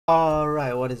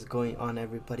Alright, what is going on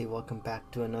everybody? Welcome back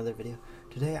to another video.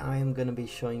 Today I am going to be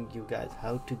showing you guys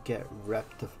how to get rep.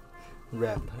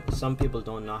 Some people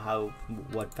don't know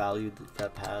what value the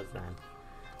rep has and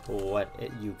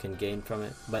you can gain from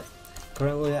it. But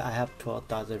currently I have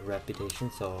 12,000 reputation,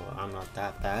 so I'm not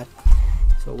that bad.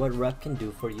 So what rep can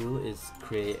do for you is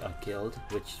create a guild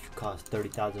which costs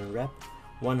 30,000 rep,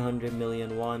 100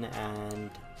 million one, and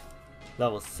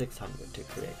level 600 to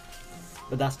create.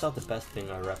 But that's not the best thing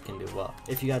a rep can do. Well,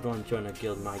 if you guys want to join a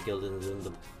guild, my guild is in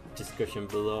the description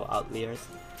below, Outliers.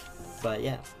 But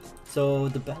yeah, so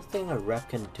the best thing a rep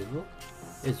can do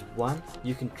is, one,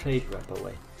 you can trade rep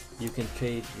away. You can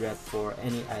trade rep for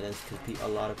any items because a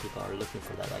lot of people are looking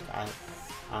for that. Like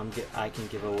I can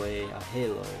give away a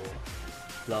halo,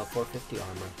 level 450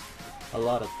 armor, a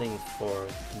lot of things for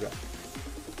rep.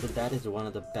 So that is one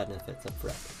of the benefits of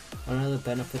rep. Another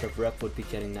benefit of rep would be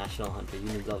getting National Hunter. You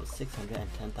need level 600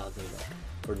 and 10,000 rep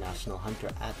for National Hunter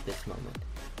at this moment.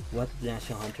 What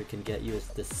National Hunter can get you is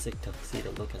this sick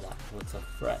tuxedo. Look at that, it looks so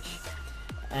fresh.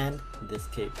 And this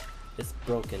cape is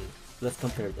broken. Let's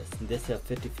compare this. This is a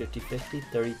 50 50 50,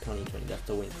 30 20 20. That's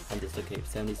the wing. And this is the cape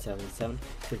 77 7,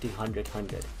 50 100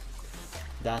 100.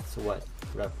 That's what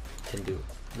rep can do.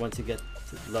 Once you get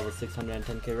level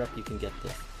 610k rep, you can get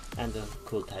this and the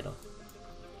cool title.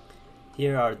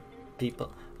 Here are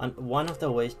people, and one of the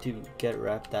ways to get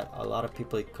rep that a lot of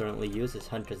people currently use is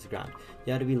Hunter's Ground.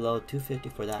 You have to be level 250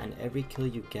 for that, and every kill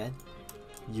you get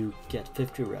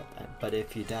 50 rep, but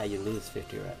if you die you lose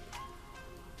 50 rep.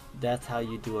 That's how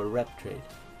you do a rep trade.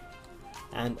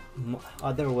 And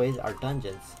other ways are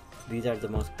dungeons. These are the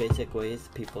most basic ways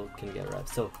people can get rep.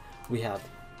 So we have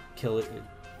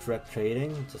rep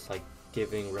trading, just like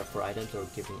giving rep for items or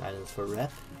giving items for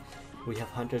rep. We have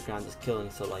Hunter's Ground, is killing,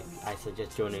 so like I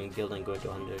suggest joining a guild and going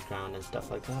to Hunter's Ground and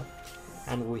stuff like that.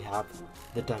 And we have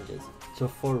the dungeons. So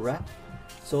for rep,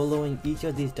 soloing each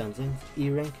of these dungeons,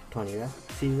 E rank 20 rep,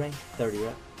 C rank 30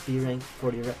 rep, B rank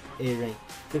 40 rep, A rank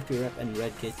 50 rep, and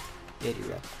red gate 80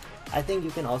 rep. I think you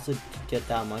can also get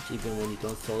that much even when you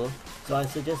don't solo. So I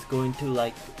suggest going to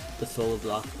like the solo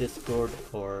blox Discord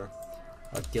or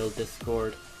a guild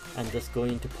Discord and just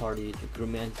going into parties,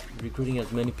 recruiting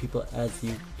as many people as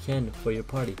you can for your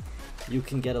party. You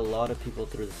can get a lot of people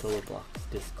through the solo blox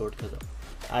Discord, because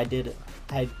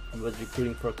I was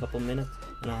recruiting for a couple minutes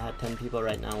and I had 10 people.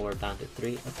 Right now we're down to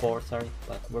 4,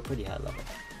 but we're pretty high level.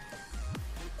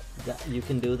 You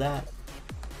can do that.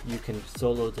 You can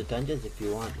solo the dungeons if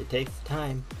you want. It takes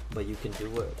time, but you can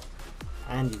do it,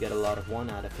 and you get a lot of one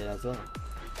out of it as well.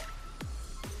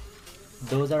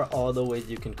 Those are all the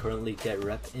ways you can currently get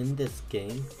rep in this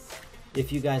game.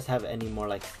 If you guys have any more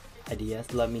like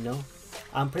ideas, let me know.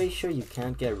 I'm pretty sure you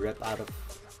can't get rep out of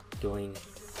doing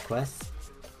quests,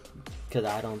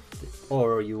 because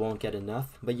or you won't get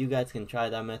enough, but you guys can try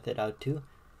that method out too.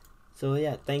 So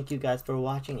yeah, thank you guys for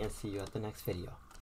watching and see you at the next video.